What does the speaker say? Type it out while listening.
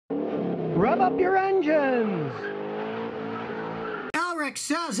Rev up your engines! Alrex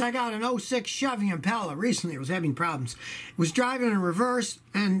says I got an '06 Chevy Impala. Recently, it was having problems. It was driving in reverse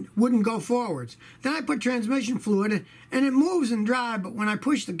and wouldn't go forwards. Then I put transmission fluid in, and it moves and drive, but when I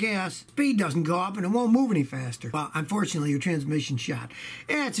push the gas, speed doesn't go up and it won't move any faster. Well, unfortunately, your transmission shot.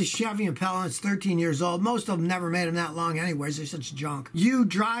 Yeah, it's a Chevy Impala. It's 13 years old. Most of them never made them that long anyways. They're such junk. You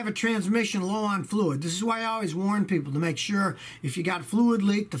drive a transmission low on fluid. This is why I always warn people to make sure if you got fluid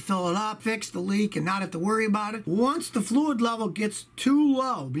leak to fill it up, fix the leak, and not have to worry about it. Once the fluid level gets too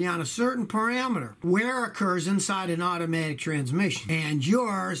low, beyond a certain parameter, wear occurs inside an automatic transmission. And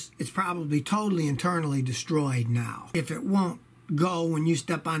yours, it's probably totally internally destroyed now. If it won't go when you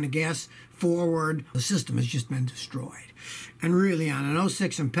step on the gas forward, the system has just been destroyed. And really, on an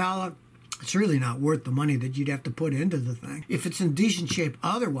 '06 Impala, it's really not worth the money that you'd have to put into the thing. If it's in decent shape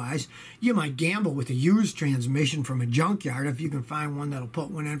otherwise, you might gamble with a used transmission from a junkyard if you can find one that'll put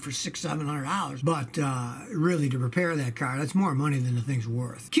one in for $600-700. But really, to repair that car, that's more money than the thing's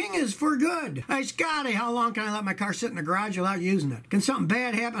worth. King is for good. Hey, Scotty, how long can I let my car sit in the garage without using it? Can something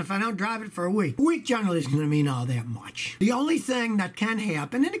bad happen if I don't drive it for a week? A week generally isn't going to mean all that much. The only thing that can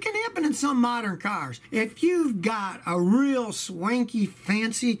happen, and it can happen in some modern cars, if you've got a real swanky,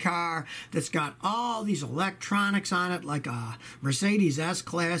 fancy car that's got all these electronics on it, like a Mercedes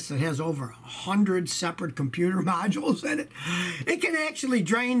S-Class that has over 100 separate computer modules in it, it can actually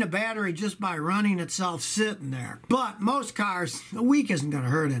drain the battery just by running itself sitting there. But most cars, a week isn't going to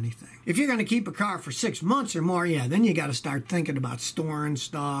hurt anything. If you're going to keep a car for 6 months or more, yeah, then you got to start thinking about storing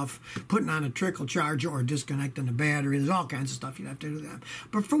stuff, putting on a trickle charger, or disconnecting the battery. There's all kinds of stuff you'd have to do that.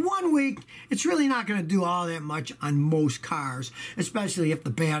 But for 1 week, it's really not going to do all that much on most cars, especially if the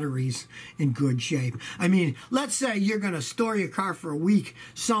battery's in good shape. I mean, let's say you're going to store your car for a week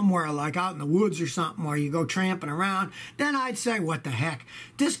somewhere, like out in the woods or something, where you go tramping around, then I'd say, what the heck,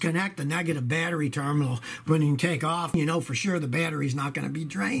 disconnect the negative battery terminal when you take off. You know for sure the battery's not going to be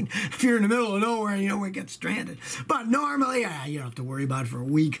drained. If you're in the middle of nowhere, you know where it gets stranded. But normally, yeah, you don't have to worry about it for a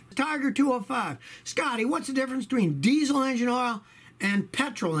week. Tiger 205. Scotty, what's the difference between diesel engine oil and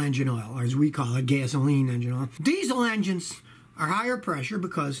petrol engine oil, or as we call it, gasoline engine oil? Diesel engines are higher pressure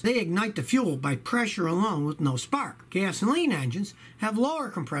because they ignite the fuel by pressure alone with no spark. Gasoline engines have lower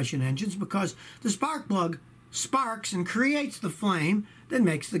compression engines because the spark plug sparks and creates the flame that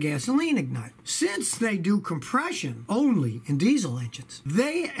makes the gasoline ignite. Since they do compression only in diesel engines,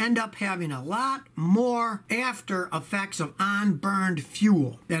 they end up having a lot more after effects of on-burned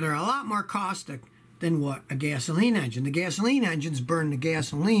fuel that are a lot more caustic than what a gasoline engine. The gasoline engines burn the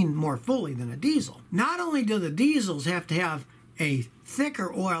gasoline more fully than a diesel. Not only do the diesels have to have a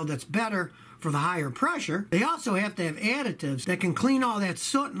thicker oil that's better for the higher pressure, they also have to have additives that can clean all that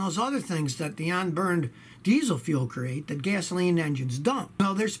soot and those other things that the unburned diesel fuel create that gasoline engines don't.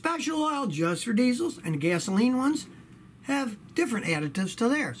 So there's special oil just for diesels, and the gasoline ones have different additives to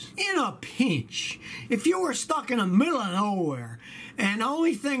theirs. In a pinch, if you were stuck in the middle of nowhere and the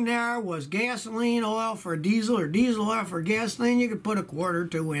only thing there was gasoline oil for diesel or diesel oil for gasoline, you could put a quart or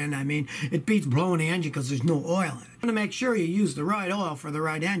two in. I mean, it beats blowing the engine because there's no oil in it. You want to make sure you use the right oil for the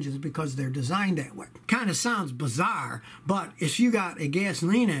right engines because they're designed that way. Kind of sounds bizarre, but if you got a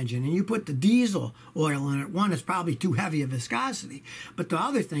gasoline engine and you put the diesel oil in it, one, it's probably too heavy a viscosity, but the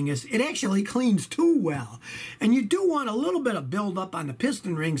other thing is it actually cleans too well. And you do want a little bit of buildup on the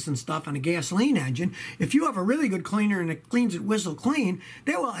piston rings and stuff on a gasoline engine. If you have a really good cleaner and it cleans it whistle clean,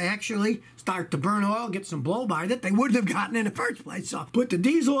 they will actually start to burn oil, get some blow by that they wouldn't have gotten in the first place. So put the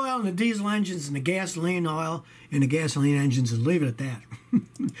diesel oil in the diesel engines and the gasoline oil in the gasoline engines and leave it at that.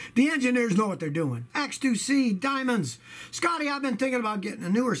 The engineers know what they're doing. X2C Diamonds. Scotty, I've been thinking about getting a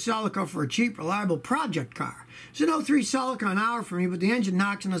newer Celica for a cheap, reliable project car. It's an '03 Celica an hour for me, but the engine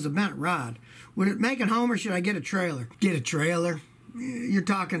knocks and has a bent rod. Would it make it home or should I get a trailer? Get a trailer. You're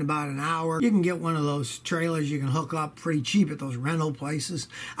talking about an hour. You can get one of those trailers you can hook up pretty cheap at those rental places.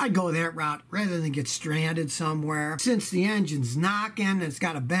 I'd go that route rather than get stranded somewhere. Since the engine's knocking and it's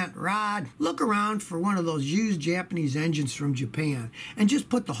got a bent rod, look around for one of those used Japanese engines from Japan and just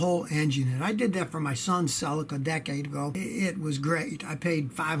put the whole engine in. I did that for my son's Celica a decade ago. It was great. I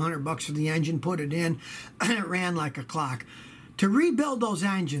paid $500 for the engine, put it in, and it ran like a clock. To rebuild those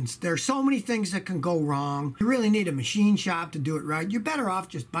engines, there's so many things that can go wrong. You really need a machine shop to do it right. You're better off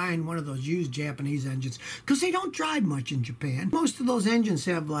just buying one of those used Japanese engines because they don't drive much in Japan. Most of those engines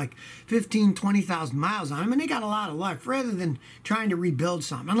have like 15,000, 20,000 miles on them, and they got a lot of life rather than trying to rebuild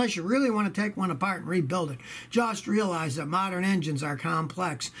something. Unless you really want to take one apart and rebuild it. Just realize that modern engines are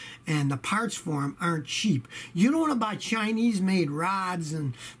complex and the parts for them aren't cheap. You don't want to buy Chinese-made rods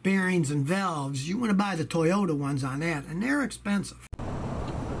and bearings and valves. You want to buy the Toyota ones on that, and they're expensive.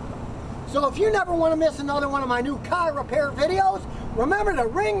 So if you never want to miss another one of my new car repair videos, remember to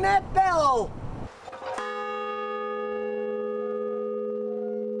ring that bell.